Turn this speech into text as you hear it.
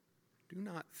Do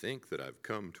not think that I've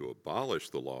come to abolish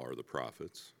the law or the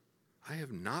prophets. I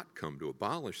have not come to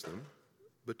abolish them,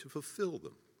 but to fulfill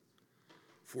them.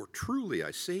 For truly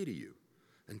I say to you,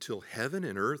 until heaven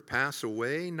and earth pass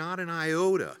away, not an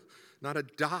iota, not a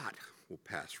dot will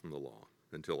pass from the law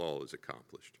until all is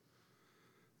accomplished.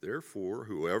 Therefore,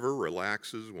 whoever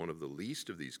relaxes one of the least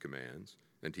of these commands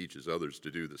and teaches others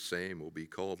to do the same will be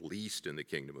called least in the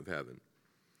kingdom of heaven.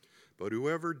 But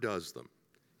whoever does them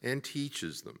and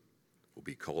teaches them will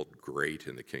be called great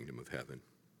in the kingdom of heaven.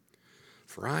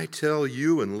 For I tell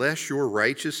you, unless your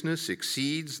righteousness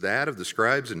exceeds that of the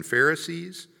scribes and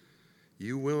Pharisees,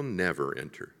 you will never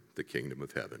enter the kingdom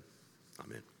of heaven.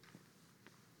 Amen.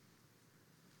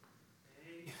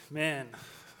 Amen.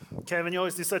 Kevin, you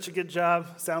always do such a good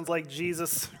job. Sounds like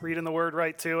Jesus reading the word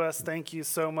right to us. Thank you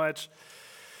so much.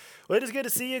 Well, it is good to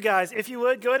see you guys. If you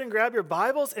would, go ahead and grab your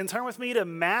Bibles and turn with me to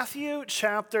Matthew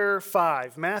chapter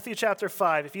 5. Matthew chapter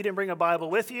 5. If you didn't bring a Bible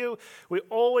with you, we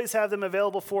always have them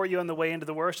available for you on the way into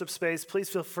the worship space. Please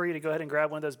feel free to go ahead and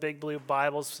grab one of those big blue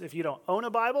Bibles. If you don't own a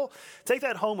Bible, take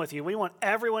that home with you. We want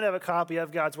everyone to have a copy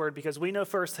of God's Word because we know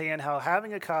firsthand how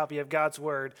having a copy of God's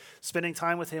Word, spending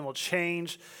time with Him will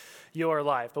change your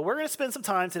life. But we're going to spend some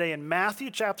time today in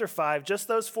Matthew chapter 5, just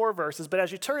those 4 verses. But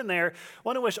as you turn there, I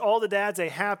want to wish all the dads a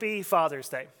happy Father's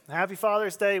Day. Happy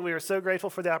Father's Day. We are so grateful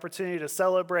for the opportunity to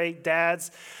celebrate dads.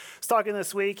 I was talking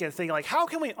this week and thinking, like, how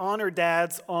can we honor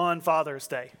dads on Father's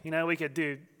Day? You know, we could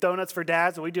do donuts for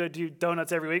dads, and we do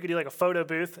donuts every week. We do like a photo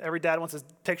booth. Every dad wants his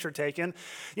picture taken.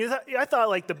 You know, I thought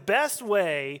like the best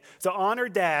way to honor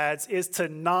dads is to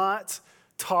not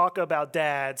talk about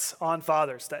dads on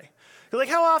Father's Day. Like,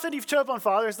 how often do you show up on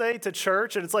Father's Day to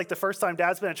church, and it's like the first time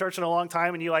Dad's been at church in a long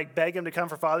time, and you like beg him to come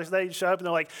for Father's Day? You show up, and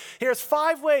they're like, here's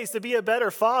 5 ways to be a better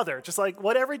father. Just like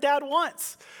what every dad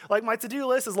wants. Like, my to-do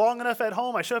list is long enough at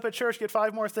home. I show up at church, get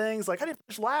 5 more things. Like, I didn't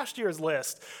finish last year's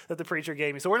list that the preacher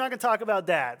gave me. So we're not going to talk about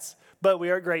dads, but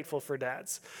we are grateful for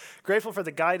dads. Grateful for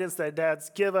the guidance that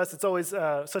dads give us. It's always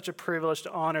such a privilege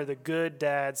to honor the good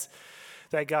dads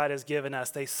that God has given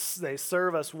us. They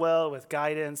serve us well with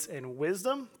guidance and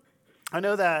wisdom. I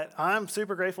know that I'm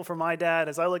super grateful for my dad.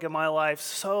 As I look at my life,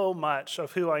 so much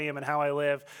of who I am and how I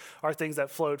live are things that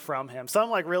flowed from him. Some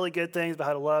like really good things about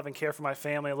how to love and care for my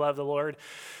family, love the Lord.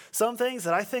 Some things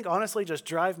that I think honestly just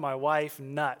drive my wife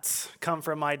nuts come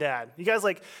from my dad. You guys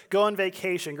like go on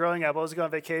vacation. Growing up, I was going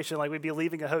on vacation, like we'd be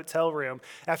leaving a hotel room.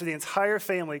 After the entire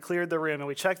family cleared the room and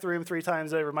we checked the room 3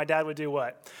 times over, my dad would do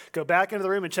what? Go back into the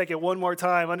room and check it one more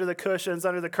time, under the cushions,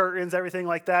 under the curtains, everything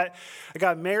like that. I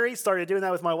got married, started doing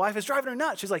that with my wife. It's driving her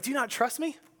nuts. She's like, do you not trust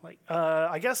me? Like,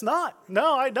 I guess not.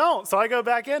 No, I don't. So I go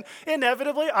back in.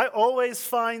 Inevitably, I always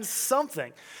find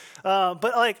something. But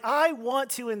like, I want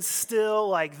to instill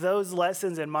like those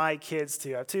lessons in my kids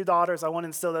too. I have 2 daughters. I want to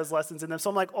instill those lessons in them.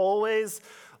 So I'm like always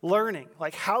learning.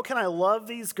 Like, how can I love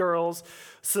these girls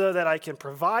so that I can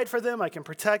provide for them, I can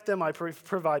protect them, I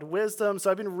provide wisdom.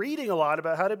 So I've been reading a lot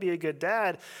about how to be a good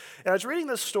dad. And I was reading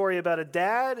this story about a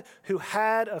dad who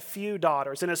had a few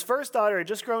daughters. And his first daughter had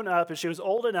just grown up, and she was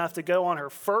old enough to go on her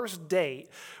first date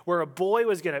where a boy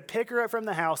was going to pick her up from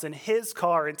the house in his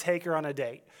car and take her on a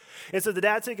date. And so the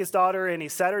dad took his daughter and he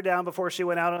sat her down before she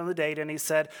went out on the date, and he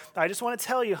said, I just want to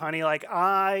tell you, honey, like,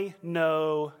 I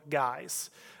know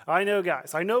guys. I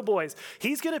know boys.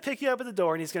 He's going to pick you up at the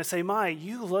door and he's going to say, Mai,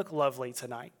 you look lovely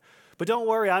tonight. But don't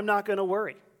worry, I'm not going to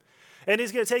worry. And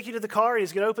he's going to take you to the car, and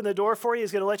he's going to open the door for you.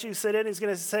 He's going to let you sit in. He's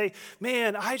going to say,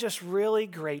 man, I'm just really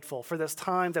grateful for this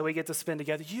time that we get to spend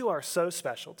together. You are so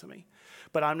special to me,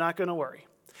 but I'm not going to worry.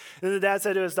 And then the dad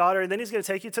said to his daughter, and then he's going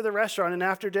to take you to the restaurant, and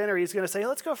after dinner, he's going to say,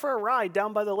 let's go for a ride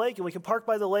down by the lake, and we can park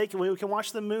by the lake, and we can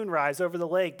watch the moon rise over the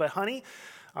lake. But honey,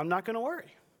 I'm not going to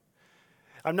worry.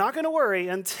 I'm not going to worry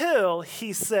until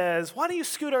he says, why don't you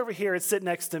scoot over here and sit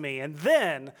next to me, and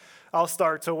then I'll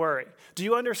start to worry. Do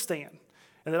you understand?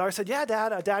 And the daughter said, yeah,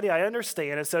 Daddy, I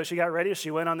understand. And so she got ready. She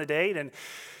went on the date, and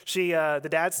the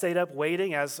dad stayed up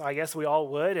waiting, as I guess we all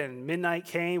would, and midnight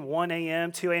came, 1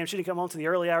 a.m., 2 a.m. She didn't come home to the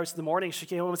early hours of the morning. She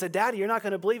came home and said, Daddy, you're not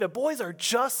going to believe it. Boys are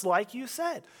just like you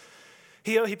said.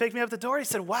 He picked me up at the door. He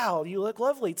said, wow, you look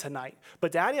lovely tonight.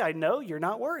 But Daddy, I know you're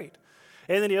not worried.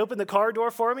 And then he opened the car door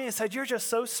for me and said, you're just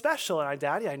so special. And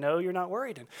Daddy, I know you're not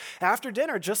worried. And after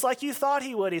dinner, just like you thought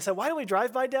he would, he said, why don't we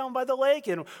drive down by the lake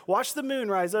and watch the moon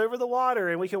rise over the water,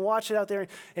 and we can watch it out there.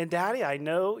 And Daddy, I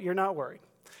know you're not worried.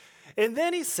 And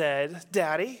then he said,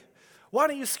 Daddy, why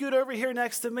don't you scoot over here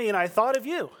next to me? And I thought of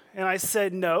you. And I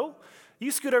said, no,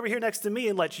 you scoot over here next to me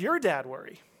and let your dad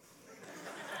worry.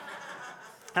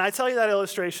 And I tell you that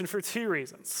illustration for 2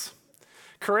 reasons.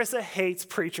 Carissa hates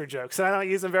preacher jokes, and I don't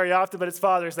use them very often, but it's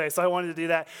Father's Day, so I wanted to do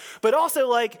that. But also,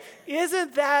 like,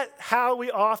 isn't that how we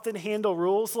often handle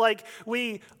rules? Like,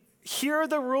 we hear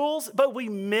the rules, but we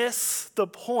miss the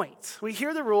point. We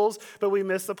hear the rules, but we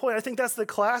miss the point. I think that's the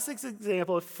classic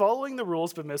example of following the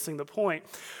rules, but missing the point.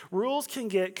 Rules can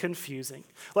get confusing.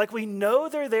 Like, we know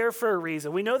they're there for a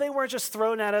reason. We know they weren't just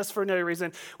thrown at us for no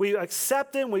reason. We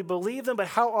accept them, we believe them, but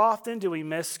how often do we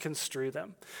misconstrue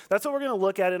them? That's what we're going to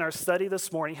look at in our study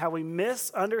this morning, how we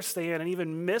misunderstand and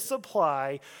even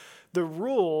misapply the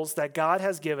rules that God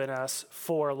has given us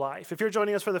for life. If you're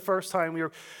joining us for the first time,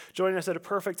 you're joining us at a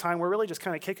perfect time. We're really just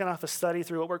kind of kicking off a study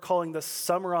through what we're calling the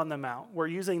Summer on the Mount. We're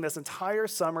using this entire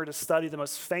summer to study the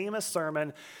most famous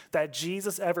sermon that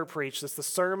Jesus ever preached. It's the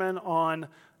Sermon on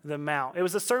the Mount. It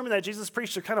was a sermon that Jesus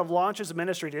preached to kind of launch his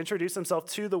ministry, to introduce himself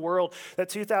to the world, that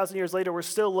 2,000 years later we're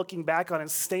still looking back on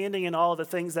and standing in all of the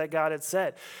things that God had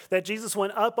said. That Jesus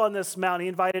went up on this mountain, he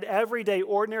invited everyday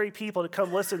ordinary people to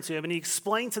come listen to him, and he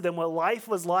explained to them what life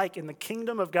was like in the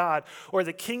kingdom of God or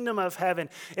the kingdom of heaven.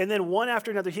 And then one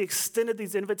after another, he extended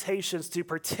these invitations to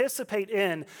participate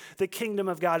in the kingdom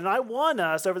of God. And I want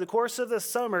us, over the course of this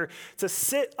summer, to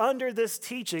sit under this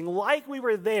teaching like we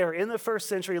were there in the first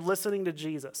century listening to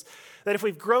Jesus. That if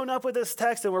we've grown up with this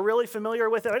text and we're really familiar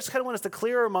with it, I just kind of want us to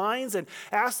clear our minds and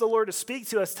ask the Lord to speak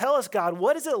to us. Tell us, God,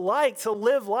 what is it like to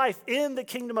live life in the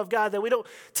kingdom of God that we don't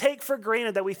take for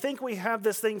granted, that we think we have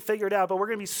this thing figured out, but we're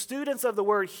going to be students of the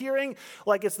word, hearing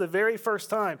like it's the very first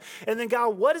time. And then,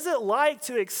 God, what is it like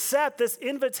to accept this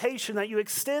invitation that you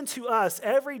extend to us,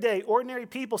 everyday, ordinary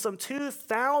people, some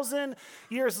 2,000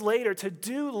 years later, to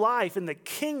do life in the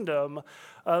kingdom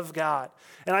of God?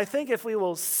 And I think if we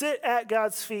will sit at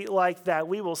God's feet like that,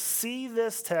 we will see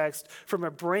this text from a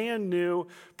brand new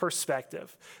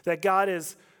perspective, that God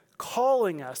is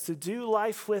calling us to do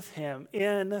life with him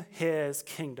in his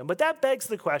kingdom. But that begs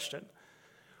the question,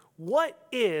 what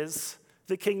is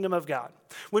the kingdom of God?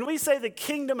 When we say the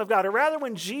kingdom of God, or rather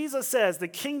when Jesus says the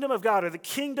kingdom of God or the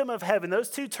kingdom of heaven, those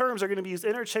two terms are going to be used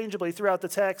interchangeably throughout the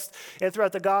text and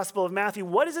throughout the Gospel of Matthew.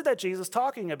 What is it that Jesus is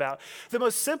talking about? The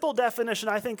most simple definition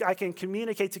I think I can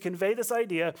communicate to convey this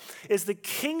idea is the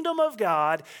kingdom of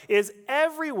God is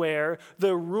everywhere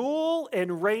the rule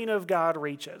and reign of God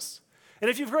reaches. And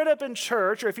if you've grown up in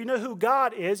church or if you know who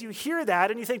God is, you hear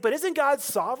that and you think, but isn't God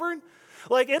sovereign?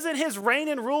 Like, isn't his reign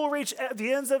and rule reach at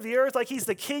the ends of the earth? Like, he's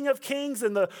the King of kings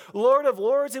and the Lord of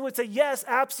lords? It would say, yes,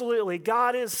 absolutely.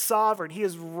 God is sovereign. He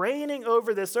is reigning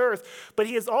over this earth, but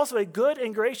he is also a good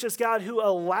and gracious God who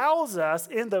allows us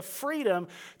in the freedom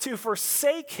to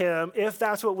forsake him if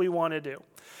that's what we want to do.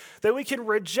 That we can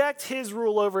reject his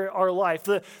rule over our life.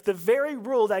 The very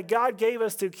rule that God gave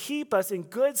us to keep us in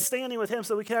good standing with him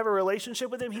so we can have a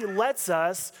relationship with him, he lets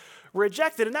us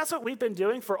reject it. And that's what we've been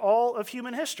doing for all of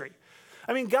human history.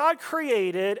 I mean, God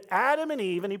created Adam and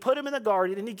Eve, and he put them in the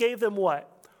garden, and he gave them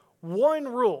what? One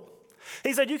rule.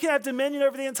 He said, you can have dominion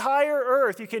over the entire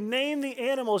earth. You can name the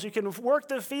animals. You can work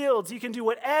the fields. You can do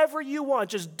whatever you want.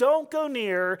 Just don't go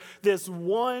near this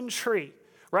one tree.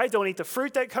 Right? Don't eat the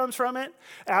fruit that comes from it.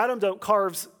 Adam, don't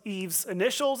carve Eve's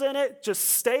initials in it. Just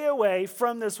stay away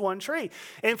from this one tree.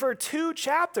 And for 2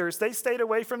 chapters, they stayed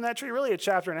away from that tree. Really a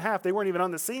chapter and a half. They weren't even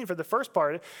on the scene for the first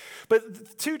part.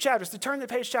 But 2 chapters. To turn the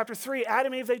page, chapter 3,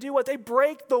 Adam and Eve, they do what? They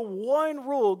break the one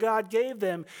rule God gave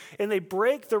them, and they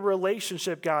break the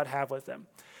relationship God had with them.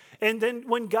 And then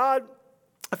when God,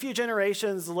 a few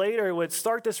generations later, would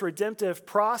start this redemptive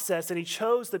process, and he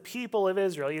chose the people of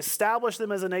Israel. He established them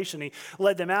as a nation. He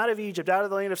led them out of Egypt, out of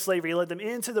the land of slavery. He led them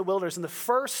into the wilderness, and the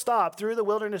first stop through the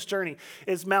wilderness journey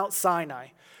is Mount Sinai.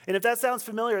 And if that sounds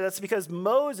familiar, that's because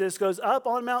Moses goes up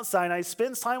on Mount Sinai,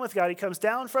 spends time with God. He comes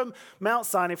down from Mount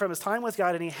Sinai from his time with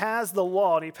God, and he has the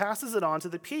law, and he passes it on to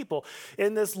the people.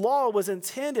 And this law was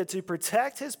intended to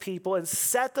protect his people and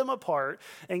set them apart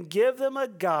and give them a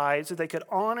guide so they could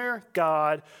honor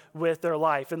God with their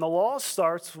life. And the law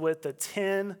starts with the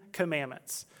 10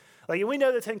 Commandments. Like, we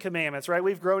know the 10 Commandments, right?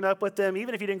 We've grown up with them.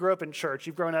 Even if you didn't grow up in church,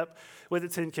 you've grown up with the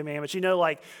 10 Commandments. You know,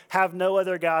 like, have no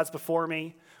other gods before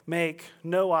me. Make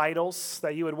no idols,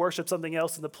 that you would worship something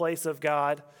else in the place of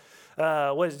God.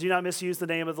 Do not misuse the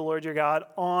name of the Lord your God.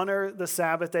 Honor the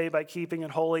Sabbath day by keeping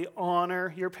it holy.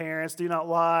 Honor your parents. Do not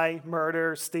lie,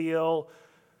 murder, steal,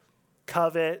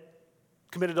 covet,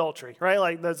 commit adultery, right?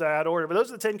 Like those are out of order, but those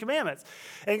are the 10 commandments.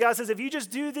 And God says, if you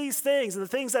just do these things and the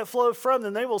things that flow from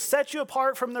them, they will set you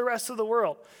apart from the rest of the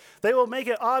world. They will make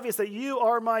it obvious that you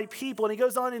are my people. And he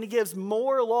goes on and he gives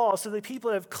more law so that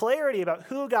people have clarity about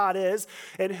who God is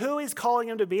and who he's calling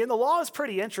him to be. And the law is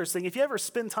pretty interesting. If you ever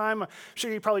spend time, I'm sure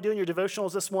you're probably doing your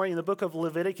devotionals this morning in the book of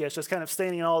Leviticus, just kind of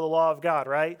standing in all the law of God,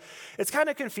 right? It's kind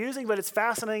of confusing, but it's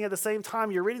fascinating at the same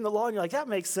time. You're reading the law and you're like, that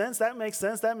makes sense, that makes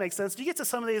sense, that makes sense. You get to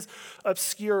some of these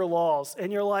obscure laws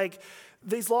and you're like,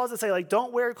 these laws that say like,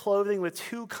 don't wear clothing with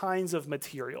 2 kinds of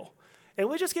material. And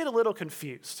we just get a little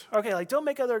confused. Okay, like don't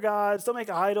make other gods, don't make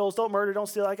idols, don't murder, don't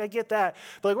steal. Like I get that.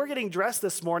 But like we're getting dressed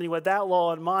this morning with that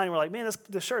law in mind. We're like, man,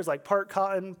 this shirt is like part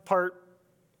cotton, part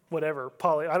whatever,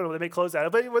 poly. I don't know what they make clothes out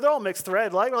of, but they're all mixed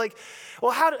thread. Like we're like,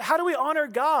 well, how do we honor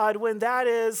God when that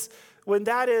is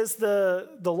the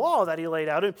law that he laid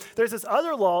out? And there's this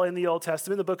other law in the Old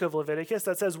Testament, the book of Leviticus,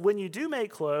 that says when you do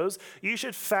make clothes, you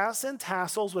should fasten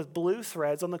tassels with blue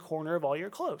threads on the corner of all your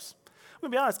clothes. I'm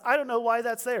going to be honest, I don't know why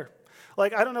that's there.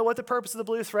 Like, I don't know what the purpose of the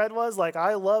blue thread was. Like,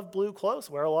 I love blue clothes,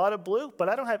 wear a lot of blue, but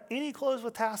I don't have any clothes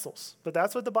with tassels. But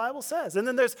that's what the Bible says. And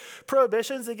then there's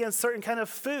prohibitions against certain kind of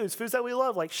foods that we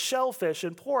love, like shellfish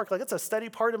and pork. Like, it's a steady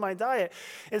part of my diet.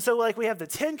 And so, like, we have the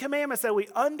 10 Commandments that we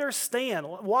understand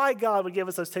why God would give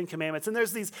us those 10 Commandments. And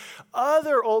there's these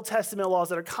other Old Testament laws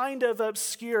that are kind of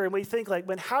obscure. And we think, like,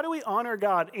 man, how do we honor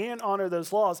God and honor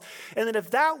those laws? And then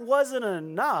if that wasn't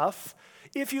enough,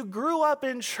 if you grew up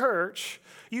in church,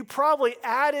 you probably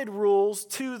added rules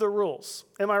to the rules.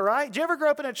 Am I right? Did you ever grow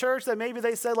up in a church that maybe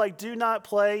they said, like, do not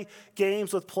play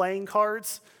games with playing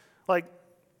cards? Like,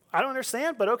 I don't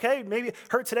understand, but okay. Maybe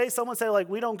heard today someone say, like,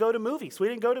 we don't go to movies. We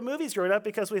didn't go to movies growing up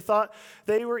because we thought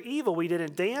they were evil. We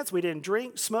didn't dance. We didn't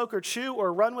drink, smoke, or chew,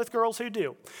 or run with girls who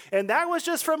do. And that was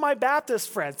just from my Baptist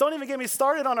friends. Don't even get me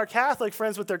started on our Catholic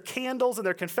friends with their candles and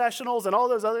their confessionals and all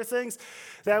those other things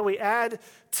that we add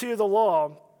to the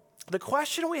law. The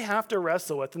question we have to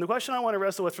wrestle with, and the question I want to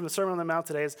wrestle with from the Sermon on the Mount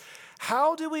today is,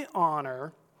 how do we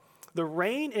honor the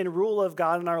reign and rule of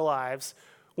God in our lives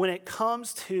when it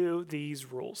comes to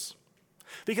these rules?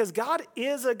 Because God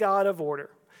is a God of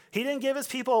order. He didn't give his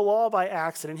people a law by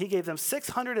accident. He gave them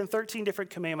 613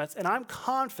 different commandments, and I'm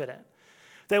confident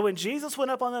that when Jesus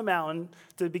went up on the mountain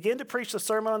to begin to preach the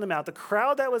Sermon on the Mount, the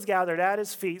crowd that was gathered at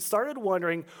his feet started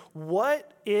wondering,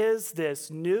 what is this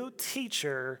new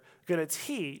teacher going to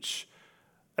teach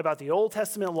about the Old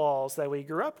Testament laws that we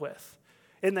grew up with?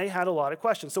 And they had a lot of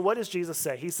questions. So what does Jesus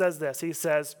say? He says this. He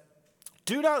says,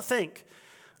 do not think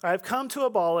I have come to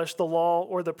abolish the law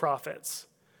or the prophets.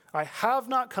 I have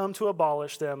not come to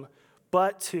abolish them,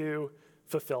 but to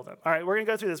fulfill them. All right, we're going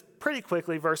to go through this pretty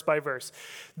quickly, verse by verse.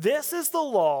 This is the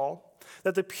law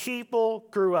that the people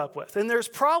grew up with. And there's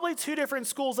probably 2 different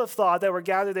schools of thought that were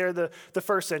gathered there in the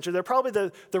first century. They're probably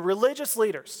the religious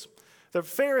leaders, the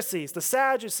Pharisees, the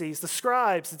Sadducees, the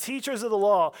scribes, the teachers of the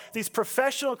law, these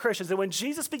professional Christians. And when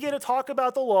Jesus began to talk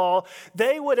about the law,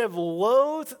 they would have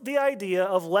loathed the idea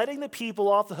of letting the people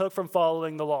off the hook from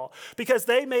following the law, because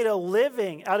they made a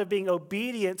living out of being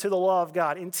obedient to the law of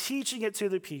God and teaching it to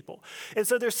the people. And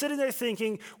so they're sitting there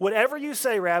thinking, whatever you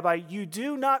say, Rabbi, you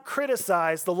do not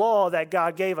criticize the law that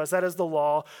God gave us. That is the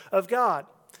law of God.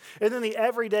 And then the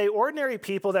everyday, ordinary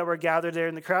people that were gathered there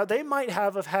in the crowd, they might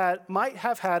have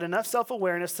had enough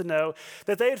self-awareness to know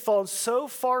that they had fallen so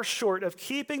far short of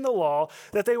keeping the law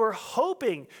that they were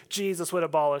hoping Jesus would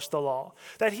abolish the law,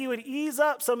 that he would ease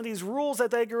up some of these rules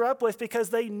that they grew up with because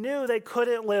they knew they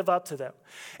couldn't live up to them.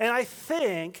 And I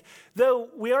think, though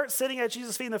we aren't sitting at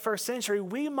Jesus' feet in the first century,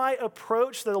 we might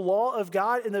approach the law of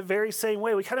God in the very same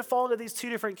way. We kind of fall into these 2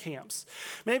 different camps.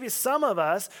 Maybe some of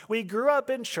us, we grew up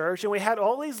in church and we had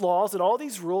all these laws and all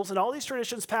these rules and all these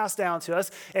traditions passed down to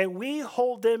us, and we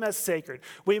hold them as sacred.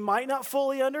 We might not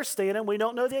fully understand them. We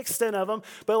don't know the extent of them,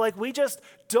 but like we just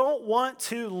don't want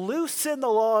to loosen the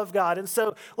law of God. And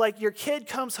so like your kid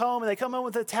comes home and they come home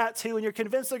with a tattoo and you're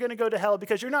convinced they're going to go to hell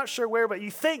because you're not sure where, but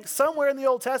you think somewhere in the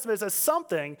Old Testament it says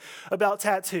something about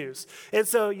tattoos. And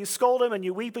so you scold them and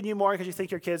you weep and you mourn because you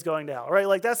think your kid's going to hell, right?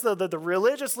 Like that's the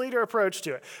religious leader approach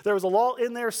to it. There was a law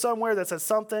in there somewhere that says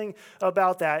something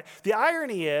about that. The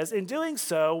irony is, in doing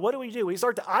so, what do? We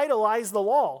start to idolize the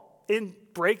law and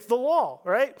break the law,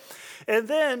 right? And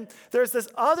then there's this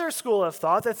other school of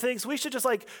thought that thinks we should just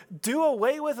like do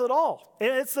away with it all.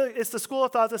 And it's the school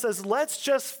of thought that says, let's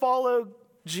just follow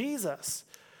Jesus.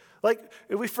 Like,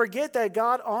 we forget that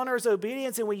God honors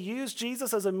obedience and we use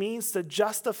Jesus as a means to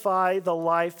justify the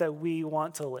life that we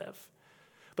want to live.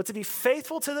 But to be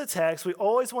faithful to the text, we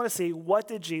always want to see, what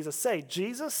did Jesus say?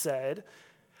 Jesus said,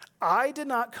 I did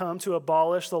not come to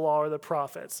abolish the law or the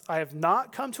prophets. I have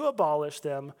not come to abolish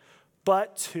them,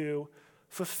 but to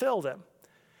fulfill them.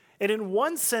 And in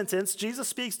one sentence, Jesus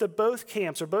speaks to both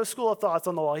camps or both school of thoughts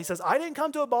on the law. He says, I didn't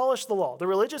come to abolish the law. The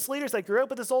religious leaders that grew up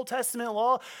with this Old Testament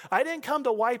law, I didn't come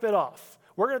to wipe it off.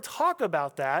 We're going to talk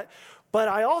about that. But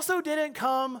I also didn't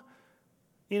come,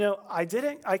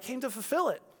 I came to fulfill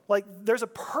it. Like there's a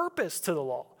purpose to the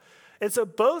law. And so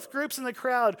both groups in the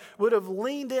crowd would have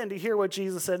leaned in to hear what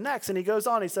Jesus said next. And he goes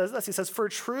on, he says this, he says, for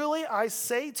truly I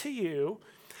say to you,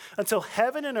 until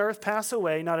heaven and earth pass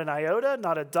away, not an iota,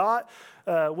 not a dot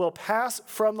will pass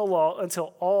from the law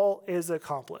until all is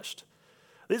accomplished.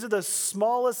 These are the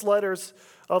smallest letters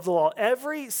of the law.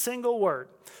 Every single word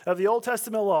of the Old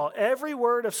Testament law, every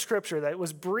word of Scripture that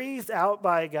was breathed out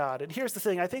by God. And here's the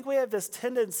thing, I think we have this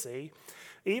tendency,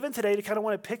 even today, to kind of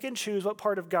want to pick and choose what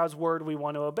part of God's word we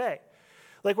want to obey.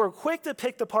 Like we're quick to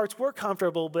pick the parts we're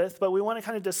comfortable with, but we want to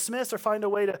kind of dismiss or find a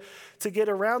way to get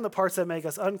around the parts that make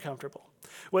us uncomfortable.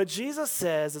 What Jesus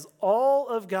says is all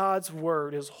of God's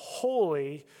word is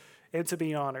holy and to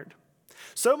be honored.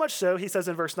 So much so, he says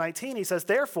in verse 19, he says,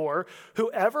 therefore,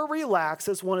 whoever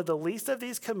relaxes one of the least of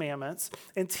these commandments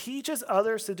and teaches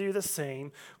others to do the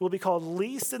same will be called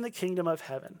least in the kingdom of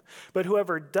heaven. But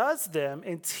whoever does them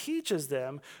and teaches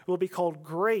them will be called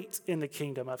great in the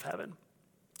kingdom of heaven.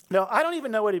 Now, I don't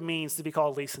even know what it means to be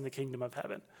called least in the kingdom of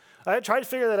heaven. I tried to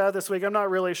figure that out this week. I'm not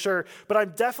really sure, but I'm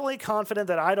definitely confident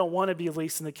that I don't want to be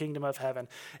least in the kingdom of heaven.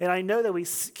 And I know that we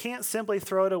can't simply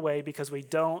throw it away because we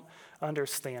don't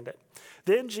understand it.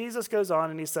 Then Jesus goes on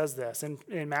and he says this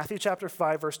in Matthew chapter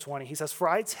 5, verse 20. He says, for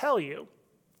I tell you,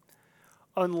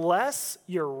 unless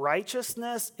your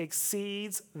righteousness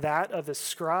exceeds that of the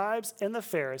scribes and the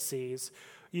Pharisees,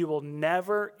 you will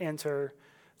never enter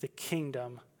the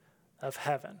kingdom of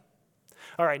heaven.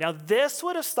 All right, now this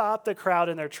would have stopped the crowd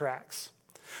in their tracks.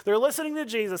 They're listening to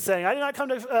Jesus saying, I did not come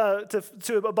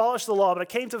to abolish the law, but I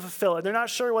came to fulfill it. They're not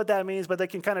sure what that means, but they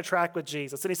can kind of track with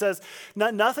Jesus. And he says,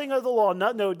 nothing of the law,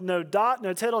 no dot,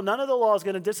 no tittle, none of the law is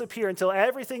going to disappear until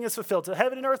everything is fulfilled. So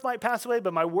heaven and earth might pass away,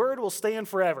 but my word will stand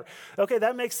forever. Okay,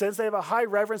 that makes sense. They have a high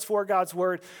reverence for God's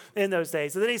word in those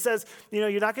days. And then he says,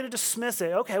 you're not going to dismiss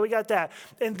it. Okay, we got that.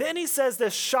 And then he says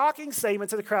this shocking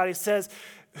statement to the crowd. He says,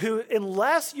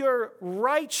 unless your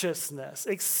righteousness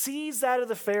exceeds that of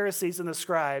the Pharisees and the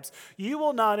scribes, you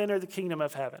will not enter the kingdom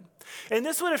of heaven. And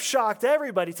this would have shocked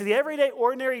everybody. To the everyday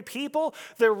ordinary people,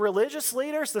 the religious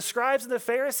leaders, the scribes and the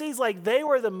Pharisees, like they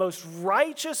were the most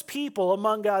righteous people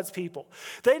among God's people.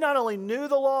 They not only knew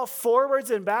the law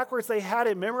forwards and backwards, they had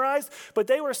it memorized, but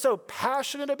they were so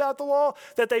passionate about the law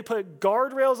that they put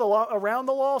guardrails around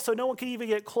the law so no one could even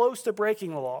get close to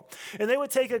breaking the law. And they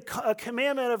would take a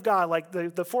commandment of God, like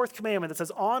the fourth commandment that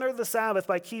says, honor the Sabbath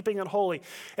by keeping it holy.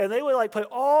 And they would put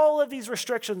all of these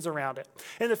restrictions around it.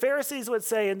 And the Pharisees would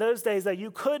say in those days that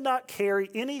you could not carry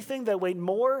anything that weighed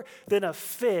more than a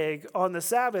fig on the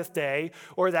Sabbath day,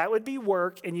 or that would be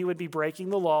work and you would be breaking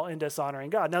the law and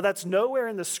dishonoring God. Now that's nowhere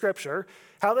in the scripture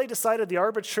how they decided the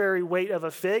arbitrary weight of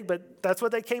a fig, but that's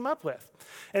what they came up with.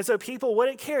 And so people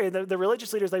wouldn't carry, the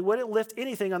religious leaders, they wouldn't lift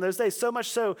anything on those days, so much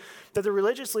so that the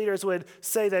religious leaders would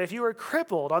say that if you were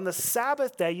crippled on the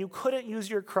Sabbath day, you couldn't use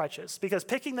your crutches because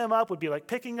picking them up would be like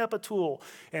picking up a tool,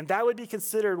 and that would be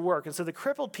considered work. And so the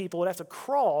crippled people would have to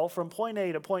crawl from point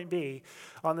A to point B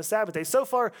on the Sabbath day. So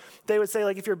far, they would say,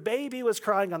 if your baby was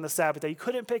crying on the Sabbath day, you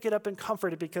couldn't pick it up and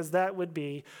comfort it because that would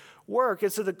be work.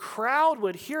 And so the crowd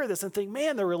would hear this and think,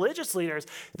 man, the religious leaders,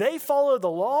 they follow the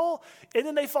law and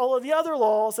then they follow the other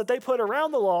laws that they put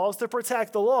around the laws to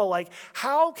protect the law.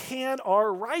 How can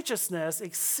our righteousness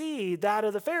exceed that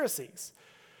of the Pharisees?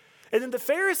 And then the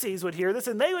Pharisees would hear this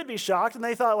and they would be shocked and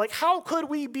they thought, how could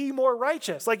we be more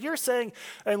righteous? You're saying,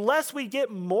 unless we get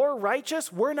more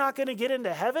righteous, we're not going to get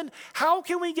into heaven? How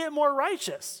can we get more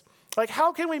righteous?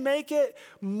 How can we make it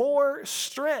more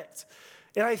strict?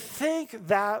 And I think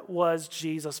that was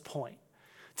Jesus' point,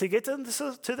 to get to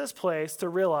this place to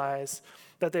realize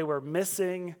that they were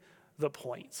missing the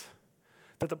point,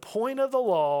 that the point of the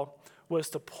law was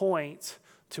to point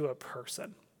to a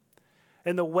person.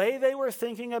 And the way they were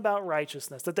thinking about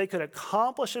righteousness, that they could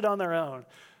accomplish it on their own,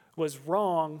 was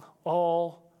wrong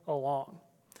all along.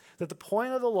 That the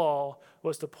point of the law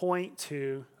was to point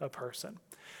to a person.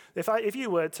 If you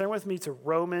would, turn with me to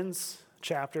Romans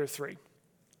chapter 3.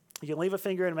 You can leave a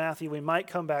finger in Matthew. We might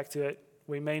come back to it.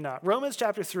 We may not. Romans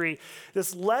chapter 3,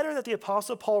 this letter that the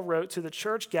Apostle Paul wrote to the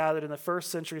church gathered in the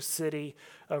first century city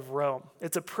of Rome.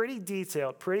 It's a pretty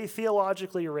detailed, pretty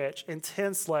theologically rich,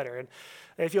 intense letter. And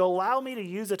if you'll allow me to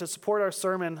use it to support our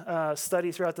sermon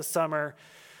study throughout the summer,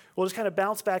 we'll just kind of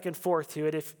bounce back and forth to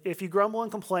it. If you grumble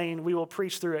and complain, we will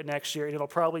preach through it next year, and it'll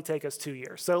probably take us 2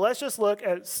 years. So let's just look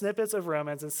at snippets of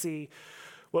Romans and see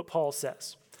what Paul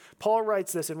says. Paul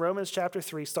writes this in Romans chapter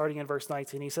 3, starting in verse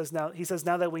 19. He says,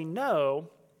 now that we know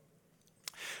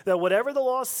that whatever the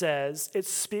law says, it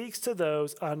speaks to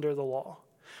those under the law,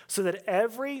 so that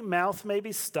every mouth may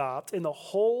be stopped and the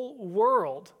whole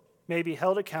world may be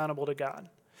held accountable to God.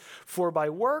 For by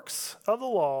works of the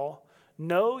law,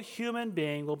 no human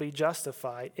being will be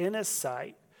justified in his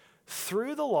sight.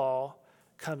 Through the law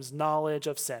comes knowledge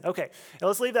of sin. Okay, now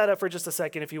let's leave that up for just a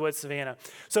second, if you would, Savannah.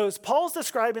 So as Paul's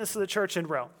describing this to the church in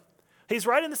Rome, he's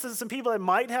writing this to some people that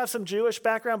might have some Jewish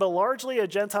background, but largely a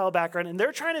Gentile background, and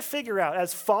they're trying to figure out,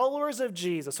 as followers of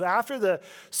Jesus, so after the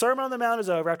Sermon on the Mount is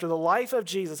over, after the life of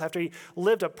Jesus, after he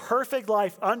lived a perfect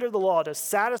life under the law to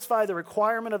satisfy the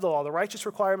requirement of the law, the righteous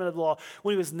requirement of the law,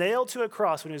 when he was nailed to a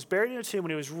cross, when he was buried in a tomb,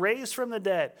 when he was raised from the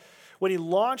dead, when he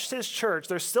launched his church,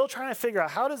 they're still trying to figure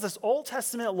out, how does this Old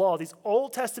Testament law, these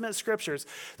Old Testament scriptures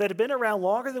that have been around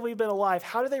longer than we've been alive,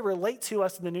 how do they relate to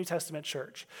us in the New Testament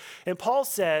church? And Paul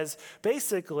says,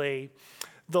 basically,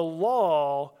 the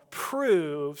law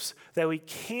proves that we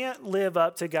can't live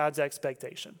up to God's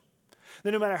expectation.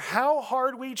 That no matter how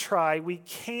hard we try, we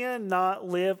cannot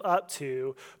live up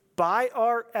to, by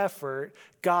our effort,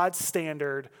 God's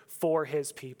standard for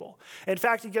his people. In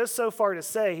fact, he goes so far to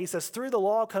say, he says, through the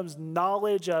law comes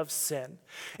knowledge of sin.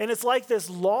 And it's like this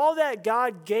law that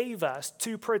God gave us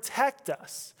to protect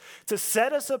us, to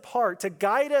set us apart, to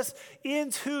guide us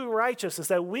into righteousness,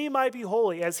 that we might be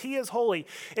holy as he is holy.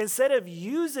 Instead of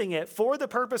using it for the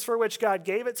purpose for which God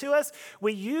gave it to us,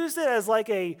 we used it as like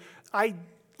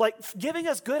giving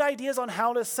us good ideas on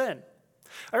how to sin.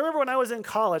 I remember when I was in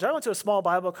college, I went to a small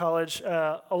Bible college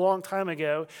a long time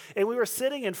ago, and we were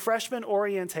sitting in freshman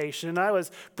orientation, and I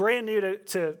was brand new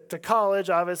to college,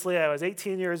 obviously. I was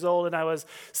 18 years old, and I was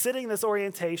sitting in this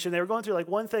orientation. They were going through like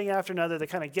one thing after another. They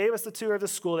kind of gave us the tour of the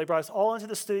school. They brought us all into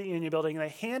the student union building, and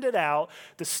they handed out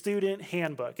the student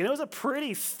handbook. And it was a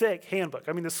pretty thick handbook.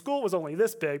 I mean, the school was only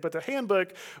this big, but the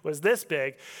handbook was this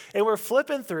big. And we're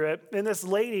flipping through it, and this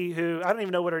lady who, I don't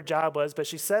even know what her job was, but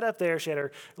she sat up there, she had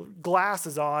her glasses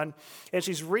on, and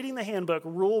she's reading the handbook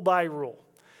rule by rule.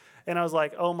 And I was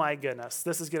like, oh my goodness,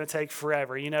 this is going to take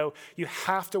forever. You know, you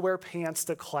have to wear pants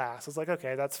to class. I was like,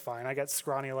 okay, that's fine. I got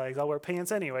scrawny legs. I'll wear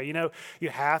pants anyway. You know, you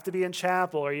have to be in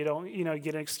chapel or you don't,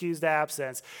 get an excused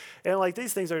absence. And like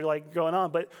these things are like going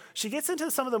on. But she gets into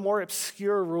some of the more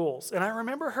obscure rules. And I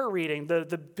remember her reading,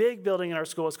 the big building in our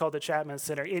school is called the Chapman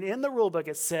Center. And in the rule book,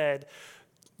 it said,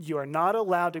 you are not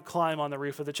allowed to climb on the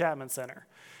roof of the Chapman Center.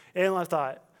 And I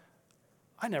thought,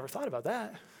 I never thought about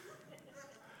that.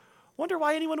 Wonder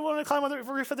why anyone would want to climb on the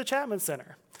roof of the Chapman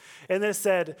Center. And then it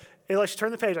said, unless you turn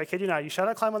the page, I kid you not, you shall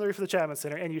not climb on the roof of the Chapman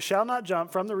Center, and you shall not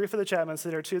jump from the roof of the Chapman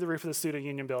Center to the roof of the student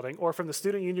union building, or from the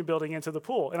student union building into the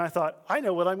pool. And I thought, I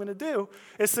know what I'm going to do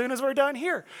as soon as we're done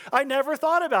here. I never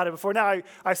thought about it before. Now,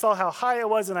 I saw how high it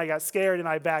was, and I got scared, and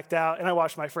I backed out, and I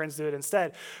watched my friends do it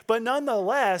instead. But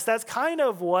nonetheless, that's kind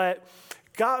of what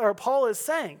Paul is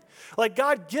saying. Like,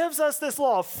 God gives us this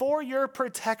law for your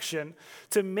protection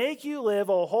to make you live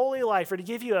a holy life or to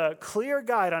give you a clear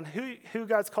guide on who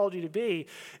God's called you to be.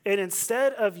 And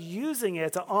instead of using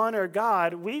it to honor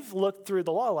God, we've looked through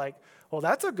the law like, well,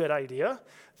 that's a good idea.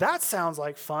 That sounds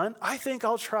like fun. I think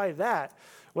I'll try that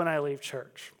when I leave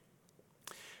church.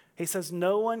 He says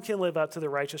no one can live up to the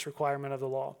righteous requirement of the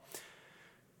law.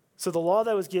 So the law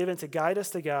that was given to guide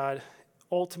us to God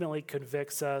ultimately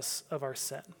convicts us of our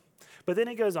sin. But then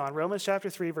he goes on, Romans chapter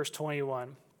 3, verse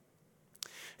 21.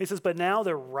 He says, but now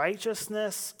the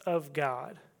righteousness of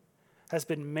God has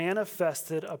been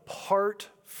manifested apart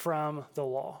from the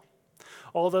law.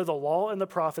 Although the law and the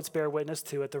prophets bear witness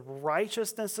to it, the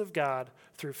righteousness of God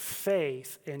through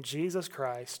faith in Jesus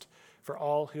Christ for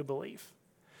all who believe.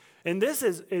 And this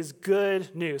is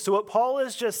good news. So what Paul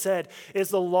has just said is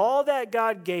the law that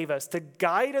God gave us to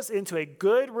guide us into a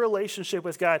good relationship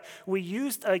with God, we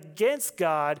used against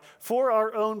God for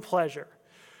our own pleasure.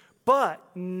 But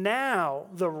now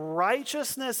the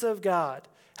righteousness of God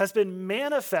has been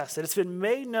manifested. It's been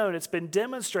made known. It's been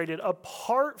demonstrated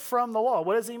apart from the law.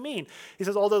 What does he mean? He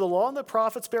says, although the law and the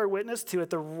prophets bear witness to it,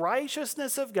 the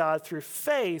righteousness of God through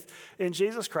faith in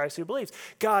Jesus Christ who believes.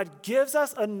 God gives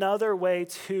us another way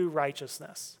to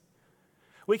righteousness.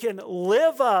 We can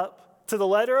live up to the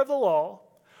letter of the law,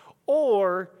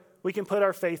 or we can put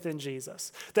our faith in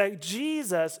Jesus. That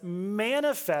Jesus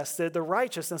manifested the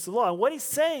righteousness of the law. And what he's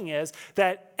saying is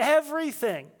that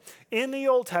everything in the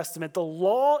Old Testament, the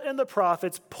law and the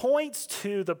prophets, points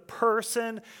to the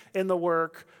person and the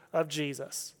work of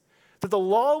Jesus. That the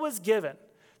law was given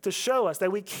to show us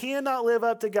that we cannot live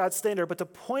up to God's standard, but to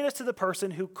point us to the person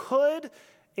who could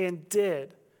and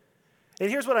did.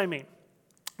 And here's what I mean.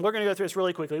 We're going to go through this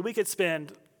really quickly. We could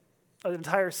spend an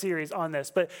entire series on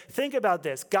this, but think about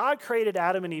this. God created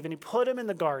Adam and Eve, and he put them in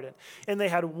the garden, and they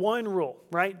had one rule,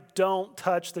 right? Don't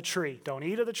touch the tree. Don't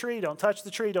eat of the tree. Don't touch the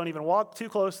tree. Don't even walk too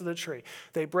close to the tree.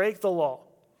 They break the law.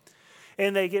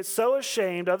 And they get so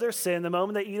ashamed of their sin the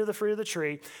moment they eat of the fruit of the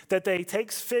tree that they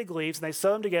take fig leaves and they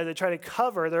sew them together. They try to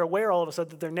cover, they're aware all of a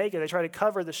sudden that they're naked. They try to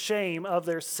cover the shame of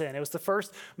their sin. It was the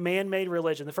first man-made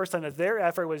religion. The first time that their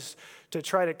effort was to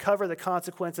try to cover the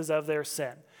consequences of their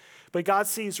sin. But God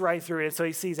sees right through it. So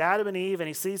he sees Adam and Eve and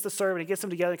he sees the serpent. He gets them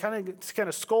together and kind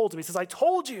of scolds them. He says, I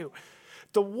told you.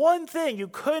 The one thing you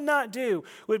could not do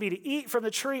would be to eat from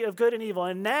the tree of good and evil.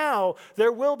 And now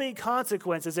there will be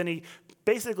consequences. And he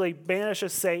basically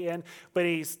banishes Satan, but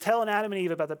he's telling Adam and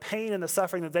Eve about the pain and the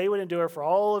suffering that they would endure for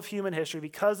all of human history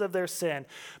because of their sin.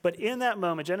 But in that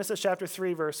moment, Genesis chapter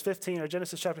 3, verse 15, or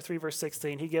Genesis chapter 3, verse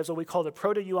 16, he gives what we call the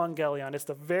proto-evangelion. It's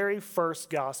the very first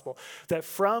gospel, that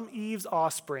from Eve's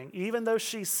offspring, even though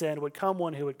she sinned, would come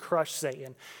one who would crush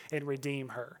Satan and redeem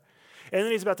her. And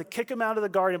then he's about to kick him out of the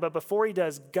garden, but before he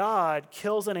does, God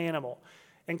kills an animal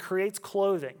and creates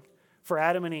clothing for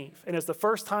Adam and Eve. And it's the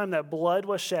first time that blood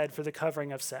was shed for the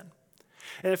covering of sin.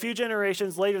 And a few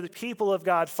generations later, the people of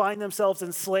God find themselves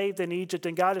enslaved in Egypt,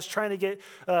 and God is trying to get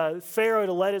Pharaoh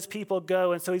to let his people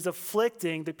go. And so he's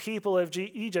afflicting the people of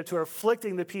Egypt, who are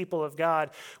afflicting the people of God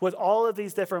with all of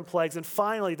these different plagues. And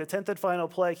finally, the 10th and final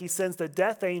plague, he sends the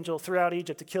death angel throughout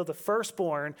Egypt to kill the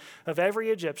firstborn of every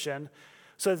Egyptian,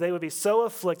 so that they would be so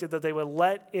afflicted that they would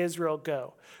let Israel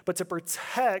go. But to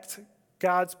protect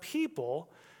God's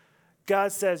people,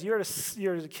 God says, you're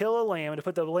to kill a lamb and to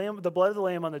put the blood of the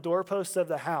lamb on the doorposts of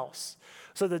the house.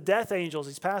 So the death angels,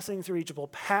 he's passing through Egypt, will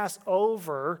pass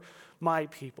over my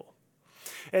people.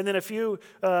 And then a few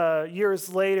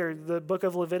years later, the book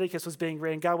of Leviticus was being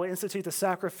written. God would institute the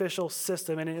sacrificial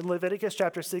system. And in Leviticus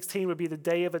chapter 16 would be the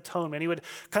Day of Atonement. He would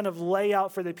kind of lay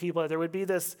out for the people that there would be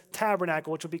this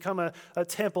tabernacle, which would become a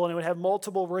temple, and it would have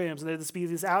multiple rooms. And there would be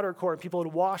this outer court. And people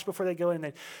would wash before they go in, and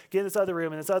they'd get in this other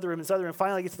room, and this other room, and this other room. And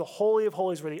finally get to the Holy of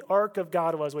Holies, where the Ark of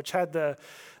God was, which had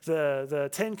the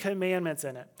 10 Commandments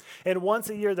in it. And once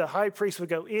a year, the high priest would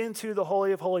go into the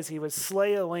Holy of Holies. He would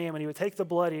slay a lamb, and he would take the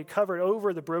blood, he would cover it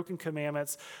over the broken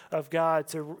commandments of God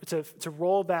to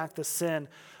roll back the sin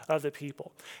of the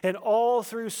people. And all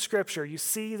through Scripture, you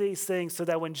see these things so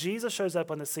that when Jesus shows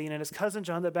up on the scene and his cousin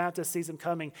John the Baptist sees him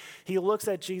coming, he looks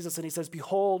at Jesus and he says,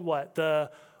 behold what?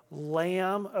 The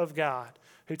Lamb of God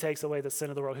who takes away the sin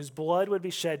of the world, whose blood would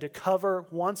be shed to cover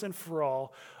once and for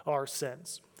all our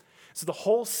sins. So the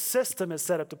whole system is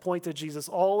set up to point to Jesus,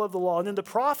 all of the law. And then the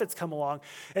prophets come along,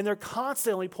 and they're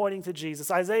constantly pointing to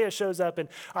Jesus. Isaiah shows up, and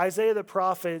Isaiah the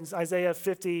prophet, Isaiah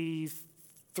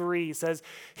 53 says,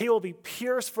 he will be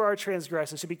pierced for our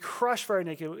transgressions, to be crushed for our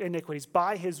iniquities.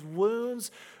 By his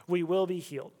wounds we will be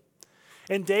healed.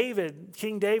 And David,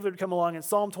 King David would come along in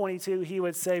Psalm 22, he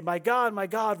would say, my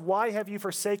God, why have you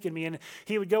forsaken me? And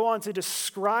he would go on to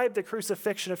describe the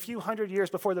crucifixion a few hundred years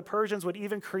before the Persians would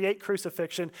even create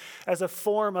crucifixion as a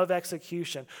form of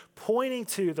execution, pointing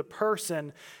to the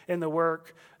person and the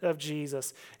work of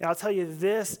Jesus. And I'll tell you,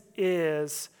 this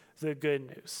is the good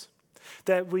news.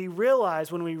 That we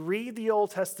realize when we read the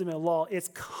Old Testament law, it's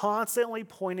constantly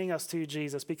pointing us to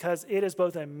Jesus, because it is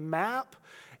both a map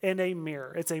and a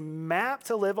mirror. It's a map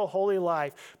to live a holy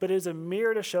life, but it is a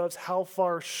mirror to show us how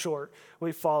far short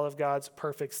we fall of God's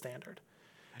perfect standard.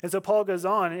 And so Paul goes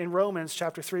on in Romans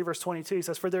chapter 3, verse 22, he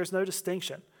says, for there is no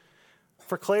distinction.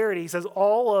 For clarity, he says,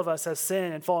 all of us have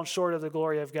sinned and fallen short of the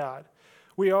glory of God.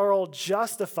 We are all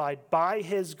justified by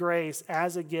his grace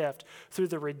as a gift through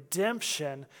the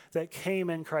redemption that came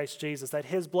in Christ Jesus, that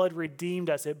his blood redeemed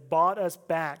us. It bought us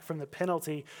back from the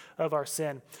penalty of our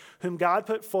sin, whom God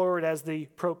put forward as the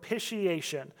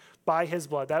propitiation by his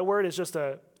blood. That word is just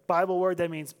a Bible word that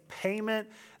means payment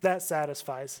that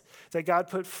satisfies. That God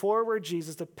put forward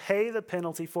Jesus to pay the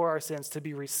penalty for our sins, to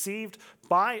be received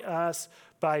by us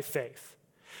by faith.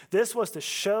 This was to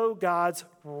show God's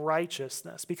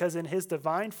righteousness, because in his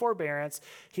divine forbearance,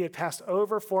 he had passed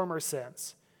over former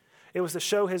sins. It was to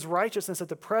show his righteousness at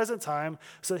the present time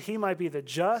so that he might be the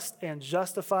just and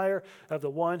justifier of the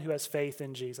one who has faith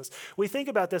in Jesus. We think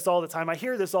about this all the time. I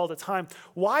hear this all the time.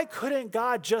 Why couldn't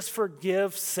God just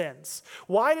forgive sins?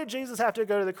 Why did Jesus have to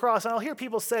go to the cross? And I'll hear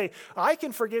people say, I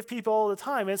can forgive people all the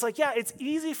time. And it's like, yeah, it's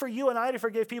easy for you and I to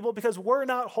forgive people because we're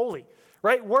not holy.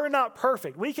 Right? We're not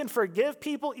perfect. We can forgive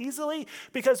people easily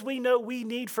because we know we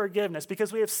need forgiveness,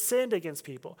 because we have sinned against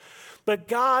people. But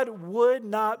God would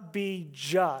not be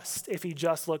just if he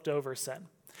just looked over sin.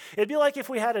 It'd be like if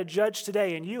we had a judge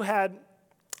today and you had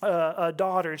a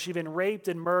daughter and she's been raped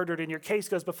and murdered, and your case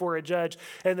goes before a judge,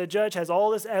 and the judge has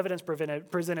all this evidence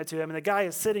presented to him, and the guy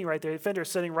is sitting right there, the offender is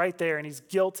sitting right there, and he's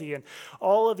guilty, and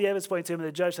all of the evidence pointing to him, and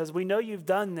the judge says, we know you've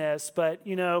done this, but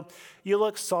you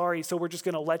look sorry, so we're just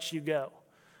going to let you go.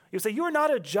 You say, you are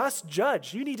not a just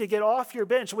judge. You need to get off your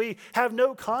bench. We have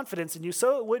no confidence in you.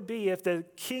 So it would be if the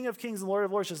King of Kings and Lord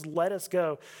of Lords just let us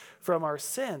go from our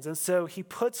sins. And so he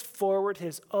puts forward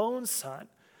his own son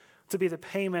to be the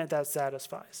payment that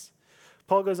satisfies.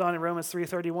 Paul goes on in Romans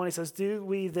 3:31, he says, do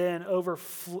we then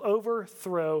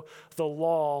overthrow the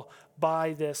law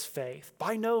by this faith?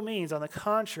 By no means. On the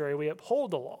contrary, we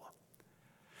uphold the law.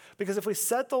 Because if we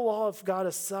set the law of God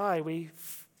aside, we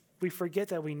forget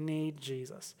that we need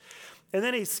Jesus. And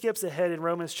then he skips ahead in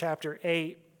Romans chapter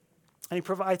 8, and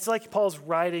it's like Paul's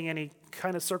writing, and he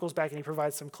kind of circles back and he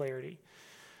provides some clarity.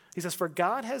 He says, for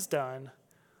God has done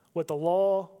what the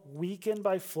law, weakened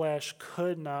by flesh,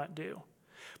 could not do,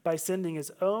 by sending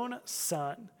his own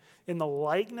Son in the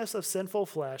likeness of sinful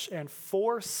flesh, and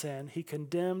for sin he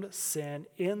condemned sin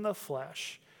in the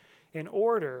flesh, in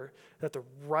order that the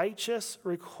righteous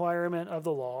requirement of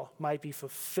the law might be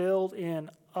fulfilled in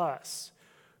us,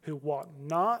 who walk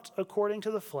not according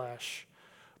to the flesh,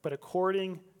 but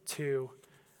according to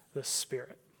the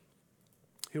Spirit.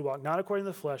 Who walk not according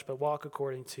to the flesh, but walk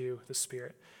according to the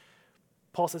Spirit.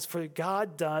 Paul says, for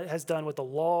God has done what the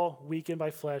law, weakened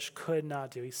by flesh, could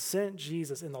not do. He sent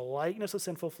Jesus in the likeness of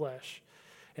sinful flesh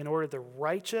in order the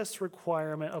righteous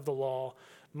requirement of the law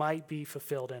might be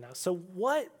fulfilled in us. So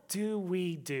what do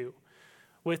we do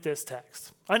with this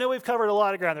text? I know we've covered a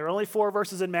lot of ground. There are only 4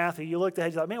 verses in Matthew. You looked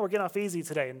ahead, you thought, man, we're getting off easy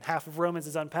today, and half of Romans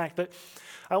is unpacked. But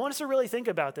I want us to really think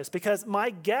about this, because my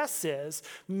guess is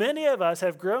many of us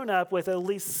have grown up with at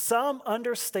least some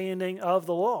understanding of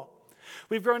the law.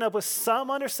 We've grown up with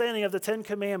some understanding of the 10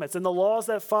 Commandments and the laws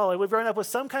that follow. We've grown up with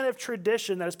some kind of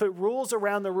tradition that has put rules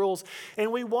around the rules.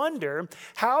 And we wonder,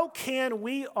 how can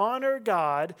we honor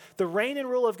God, the reign and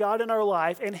rule of God in our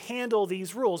life, and handle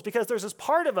these rules? Because there's this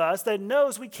part of us that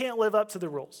knows we can't live up to the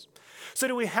rules. So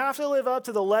do we have to live up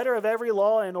to the letter of every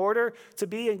law in order to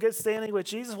be in good standing with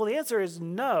Jesus? Well, the answer is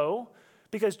no.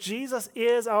 Because Jesus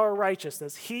is our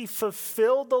righteousness. He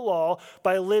fulfilled the law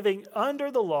by living under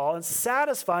the law and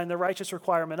satisfying the righteous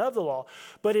requirement of the law.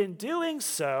 But in doing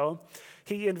so,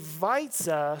 he invites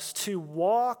us to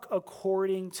walk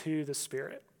according to the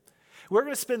Spirit. We're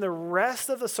going to spend the rest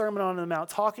of the Sermon on the Mount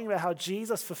talking about how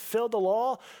Jesus fulfilled the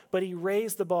law, but he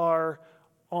raised the bar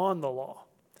on the law.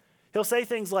 He'll say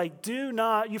things like,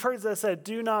 you've heard that said,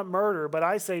 do not murder, but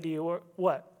I say to you,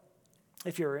 what?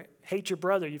 If you hate your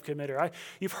brother, you've committed.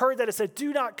 You've heard that it said,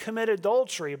 do not commit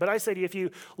adultery. But I say to you, if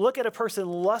you look at a person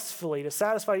lustfully to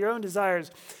satisfy your own desires,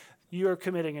 you are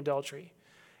committing adultery.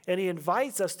 And he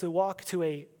invites us to walk to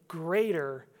a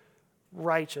greater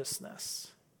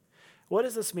righteousness. What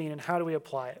does this mean, and how do we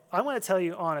apply it? I want to tell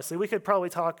you honestly, we could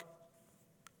probably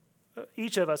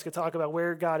each of us could talk about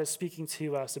where God is speaking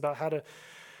to us about how to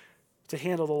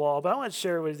handle the law. But I want to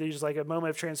share with you just like a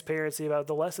moment of transparency about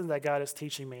the lesson that God is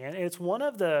teaching me. And it's one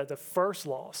of the first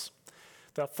laws.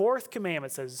 The 4th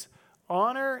commandment says,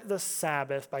 honor the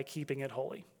Sabbath by keeping it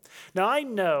holy. Now, I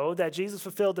know that Jesus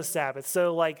fulfilled the Sabbath.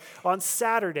 So like on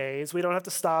Saturdays, we don't have to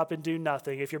stop and do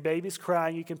nothing. If your baby's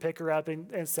crying, you can pick her up and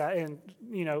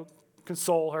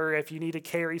console her. If you need to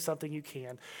carry something, you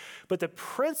can. But the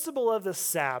principle of the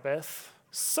Sabbath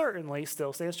certainly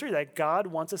still stands true, that God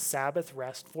wants a Sabbath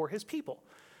rest for his people.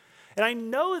 And I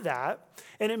know that,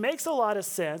 and it makes a lot of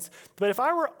sense, but if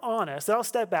I were honest, and I'll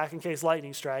step back in case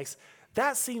lightning strikes,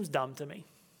 that seems dumb to me.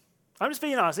 I'm just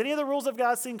being honest. Any of the rules of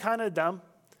God seem kind of dumb?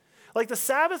 Like the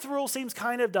Sabbath rule seems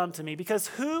kind of dumb to me, because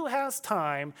who has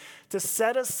time to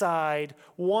set aside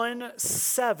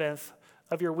 1/7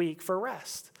 of your week for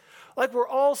rest? Like, we're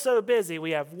all so busy.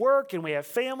 We have work, and we have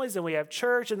families, and we have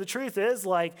church. And the truth is,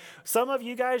 like, some of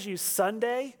you guys use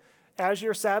Sunday as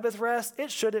your Sabbath rest.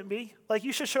 It shouldn't be. Like,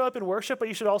 you should show up and worship, but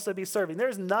you should also be serving.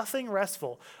 There's nothing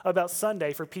restful about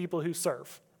Sunday for people who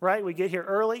serve, right? We get here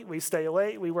early. We stay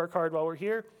late. We work hard while we're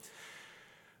here.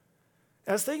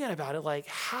 I was thinking about it, like,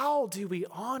 how do we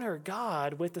honor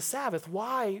God with the Sabbath?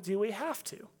 Why do we have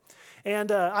to?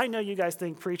 And I know you guys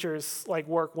think preachers like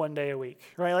work 1 day a week,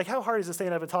 right? Like, how hard is it to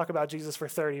stand up and talk about Jesus for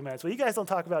 30 minutes? Well, you guys don't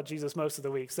talk about Jesus most of the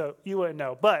week, so you wouldn't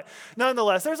know. But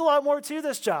nonetheless, there's a lot more to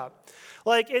this job.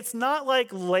 Like, it's not like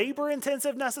labor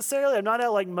intensive necessarily. I'm not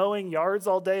out like mowing yards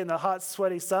all day in the hot,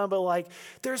 sweaty sun, but like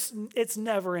it's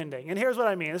never ending. And here's what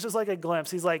I mean. It's just like a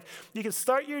glimpse. He's like, you can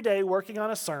start your day working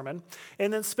on a sermon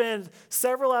and then spend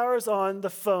several hours on the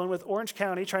phone with Orange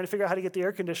County trying to figure out how to get the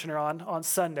air conditioner on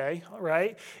Sunday,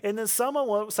 right? And then someone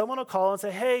will call and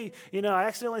say, hey, I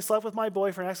accidentally slept with my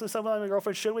boyfriend, I accidentally slept with my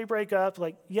girlfriend. Should we break up?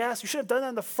 Like, yes, you should have done that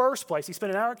in the first place. You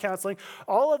spent an hour counseling.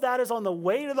 All of that is on the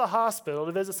way to the hospital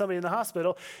to visit somebody in the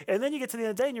hospital. And then you get to the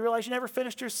end of the day and you realize you never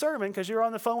finished your sermon because you're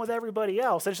on the phone with everybody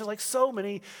else. And it's just like so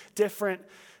many different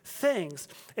things.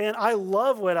 And I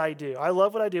love what I do.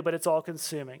 But it's all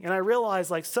consuming. And I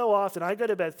realize like so often I go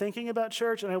to bed thinking about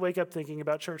church and I wake up thinking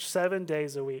about church 7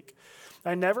 days a week.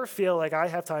 I never feel like I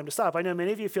have time to stop. I know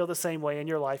many of you feel the same way in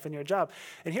your life and your job.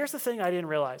 And here's the thing I didn't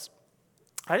realize.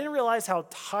 I didn't realize how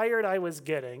tired I was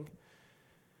getting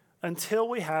until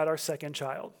we had our second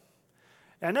child.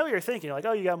 And I know you're thinking, like,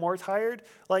 oh, you got more tired?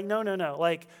 Like, no.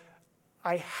 Like,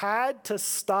 I had to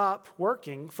stop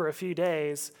working for a few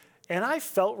days, and I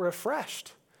felt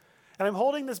refreshed. And I'm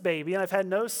holding this baby, and I've had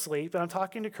no sleep, and I'm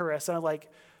talking to Carissa, and I'm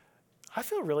like, I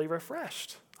feel really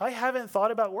refreshed. I haven't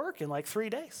thought about work in like 3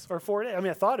 days or 4 days. I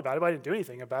mean, I thought about it, but I didn't do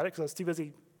anything about it because I was too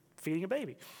busy feeding a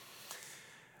baby.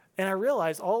 And I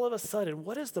realized all of a sudden,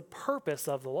 what is the purpose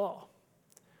of the law?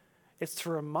 It's to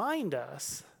remind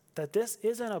us that this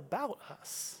isn't about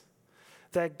us,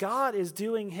 that God is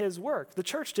doing his work. The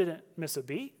church didn't miss a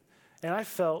beat, and I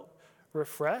felt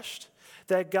refreshed,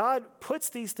 that God puts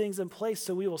these things in place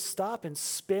so we will stop and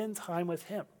spend time with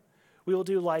him. We will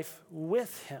do life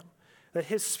with him, that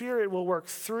his Spirit will work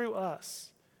through us,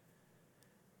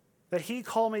 that he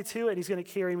called me to it and he's going to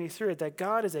carry me through it, that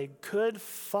God is a good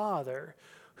Father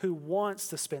who wants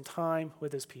to spend time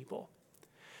with his people.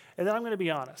 And then I'm going to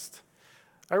be honest.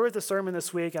 I wrote the sermon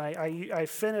this week, and I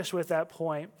finished with that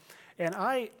point, and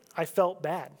I felt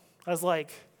bad. I was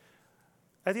like,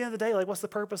 at the end of the day, like, what's the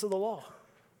purpose of the law?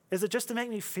 Is it just to make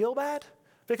me feel bad?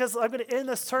 Because I'm going to end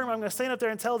this sermon, I'm going to stand up there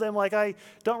and tell them, like, I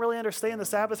don't really understand the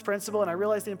Sabbath principle, and I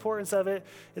realize the importance of it,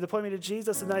 to point me to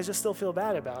Jesus, and then I just still feel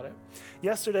bad about it.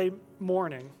 Yesterday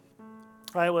morning,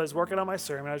 I was working on my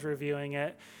sermon, I was reviewing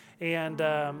it, and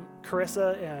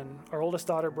Carissa and our oldest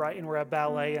daughter, Brighton, were at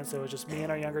ballet, and so it was just me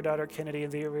and our younger daughter, Kennedy,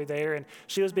 and we were there, and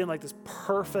she was being like this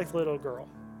perfect little girl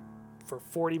for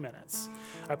 40 minutes.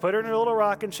 I put her in a little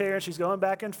rocking chair, and she's going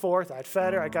back and forth. I'd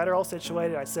fed her. I got her all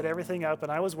situated. I set everything up,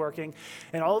 and I was working,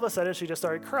 and all of a sudden, she just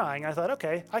started crying. I thought,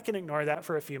 okay, I can ignore that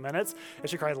for a few minutes, and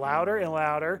she cried louder and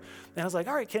louder, and I was like,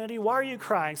 all right, Kennedy, why are you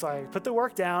crying? So I put the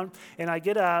work down, and I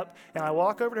get up, and I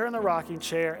walk over to her in the rocking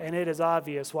chair, and it is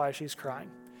obvious why she's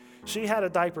crying. She had a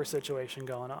diaper situation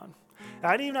going on.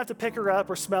 I didn't even have to pick her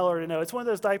up or smell her to know. It's one of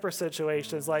those diaper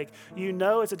situations. Like,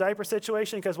 it's a diaper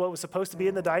situation because what was supposed to be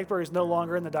in the diaper is no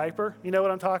longer in the diaper. You know what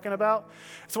I'm talking about?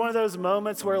 It's one of those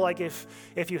moments where, like, if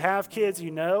you have kids,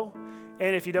 and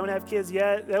if you don't have kids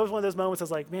yet, that was one of those moments I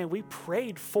was like, man, we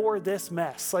prayed for this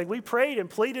mess. Like, we prayed and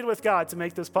pleaded with God to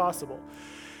make this possible.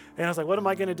 And I was like, what am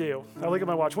I going to do? I look at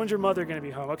my watch. When's your mother going to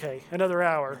be home? Okay, another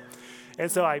hour.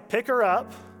 And so I pick her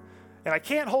up. And I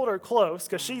can't hold her close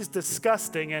because she's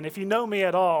disgusting. And if you know me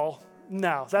at all,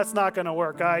 no, that's not going to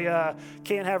work. I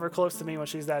can't have her close to me when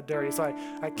she's that dirty. So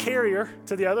I carry her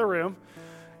to the other room.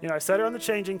 I set her on the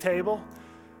changing table.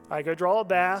 I go draw a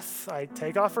bath. I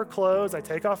take off her clothes. I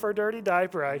take off her dirty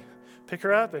diaper. I pick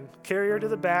her up and carry her to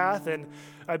the bath. And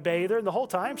I bathe her. And the whole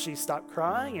time she stopped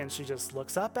crying. And she just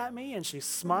looks up at me and she's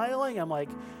smiling. I'm like,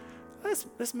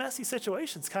 this messy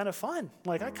situation's kind of fun.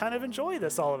 Like, I kind of enjoy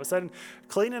this all of a sudden.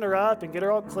 Cleaning her up and get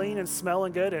her all clean and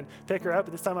smelling good and pick her up.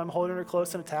 And this time I'm holding her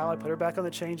close in a towel. I put her back on the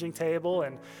changing table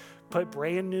and put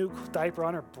brand new diaper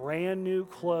on her, brand new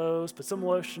clothes, put some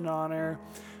lotion on her.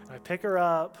 And I pick her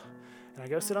up and I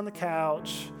go sit on the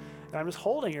couch and I'm just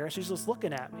holding her and she's just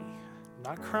looking at me,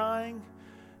 not crying.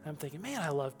 And I'm thinking, man, I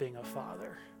love being a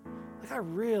father. Like, I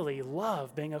really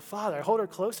love being a father. I hold her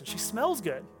close and she smells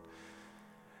good.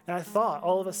 And I thought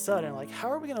all of a sudden, like,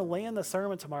 how are we going to land the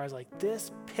sermon tomorrow? I was like,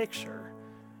 this picture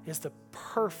is the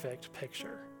perfect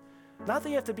picture. Not that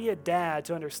you have to be a dad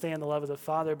to understand the love of the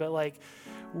Father, but like,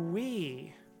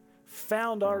 we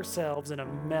found ourselves in a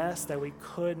mess that we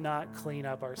could not clean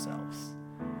up ourselves.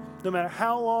 No matter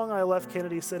how long I left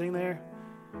Kennedy sitting there,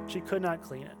 she could not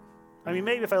clean it. I mean,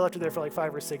 maybe if I left her there for like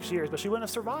 5 or 6 years, but she wouldn't have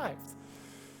survived.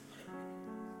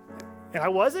 And I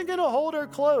wasn't going to hold her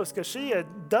close because she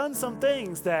had done some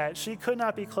things that she could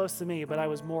not be close to me, but I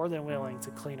was more than willing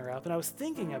to clean her up. And I was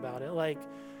thinking about it, like,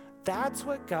 that's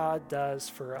what God does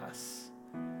for us.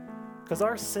 Because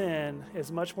our sin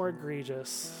is much more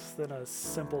egregious than a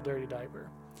simple dirty diaper.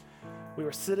 We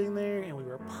were sitting there and we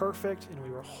were perfect and we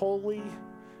were holy,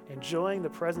 enjoying the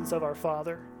presence of our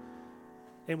Father.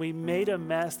 And we made a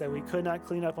mess that we could not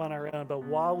clean up on our own. But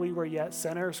while we were yet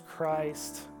sinners,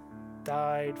 Christ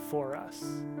died for us.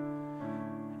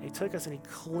 He took us and he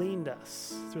cleaned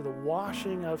us through the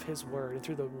washing of his word and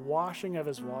through the washing of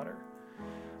his water.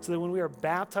 So that when we are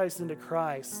baptized into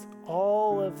Christ,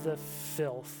 all of the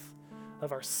filth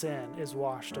of our sin is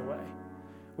washed away.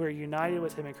 We're united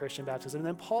with him in Christian baptism. And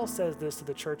then Paul says this to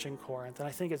the church in Corinth, and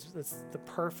I think it's the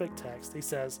perfect text. He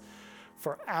says,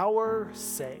 for our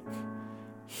sake,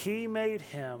 he made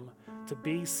him to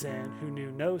be sin who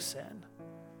knew no sin,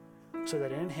 so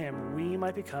that in him we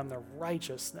might become the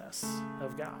righteousness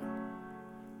of God.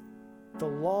 The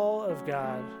law of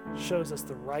God shows us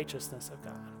the righteousness of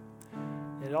God.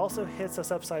 It also hits us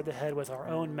upside the head with our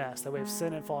own mess, that we have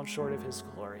sinned and fallen short of his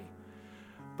glory.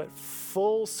 But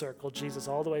full circle, Jesus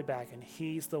all the way back, and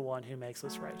he's the one who makes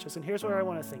us righteous. And here's what I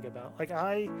want to think about. Like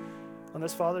I, on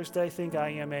this Father's Day, think I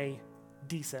am a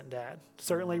decent dad.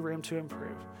 Certainly room to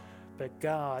improve. But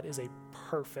God is a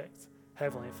perfect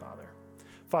Heavenly Father.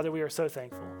 Father, we are so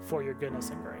thankful for your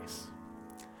goodness and grace.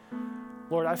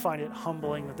 Lord, I find it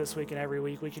humbling that this week and every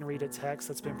week we can read a text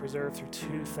that's been preserved through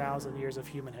 2,000 years of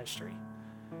human history.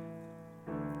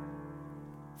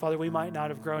 Father, we might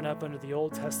not have grown up under the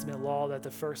Old Testament law that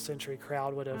the first century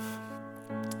crowd would have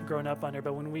grown up under,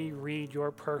 but when we read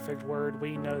your perfect word,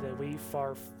 we know that we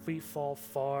fall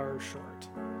far short.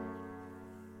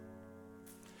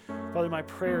 Father, my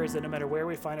prayer is that no matter where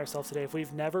we find ourselves today, if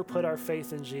we've never put our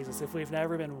faith in Jesus, if we've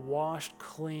never been washed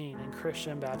clean in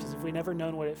Christian baptism, if we've never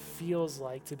known what it feels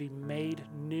like to be made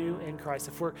new in Christ,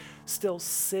 if we're still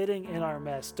sitting in our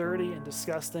mess, dirty and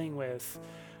disgusting with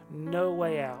no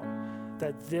way out,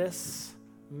 that this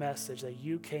message that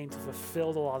you came to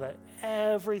fulfill the law, that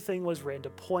everything was written to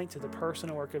point to the person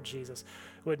and work of Jesus,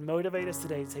 would motivate us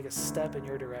today to take a step in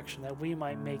your direction, that we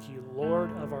might make you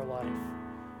Lord of our life.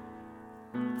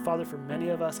 Father, for many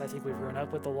of us, I think we've grown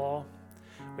up with the law.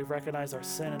 We've recognized our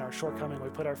sin and our shortcoming. We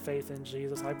put our faith in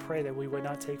Jesus. I pray that we would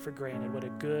not take for granted what a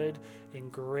good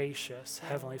and gracious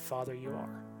Heavenly Father you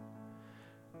are.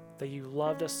 That you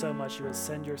loved us so much, you would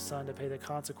send your Son to pay the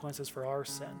consequences for our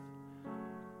sin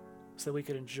so that we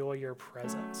could enjoy your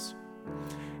presence.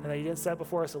 And that you didn't set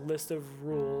before us a list of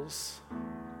rules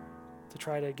to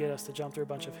try to get us to jump through a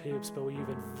bunch of hoops, but you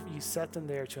set them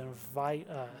there to invite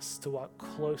us to walk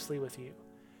closely with you,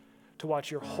 to watch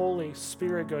your Holy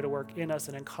Spirit go to work in us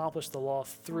and accomplish the law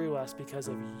through us because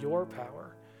of your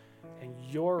power and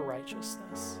your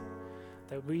righteousness,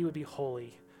 that we would be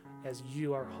holy as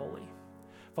you are holy.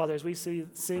 Father, as we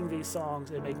sing these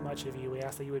songs and make much of you, we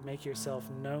ask that you would make yourself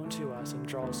known to us and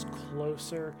draw us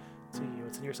closer to you.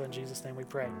 It's in your Son, Jesus' name we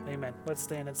pray. Amen. Let's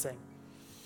stand and sing.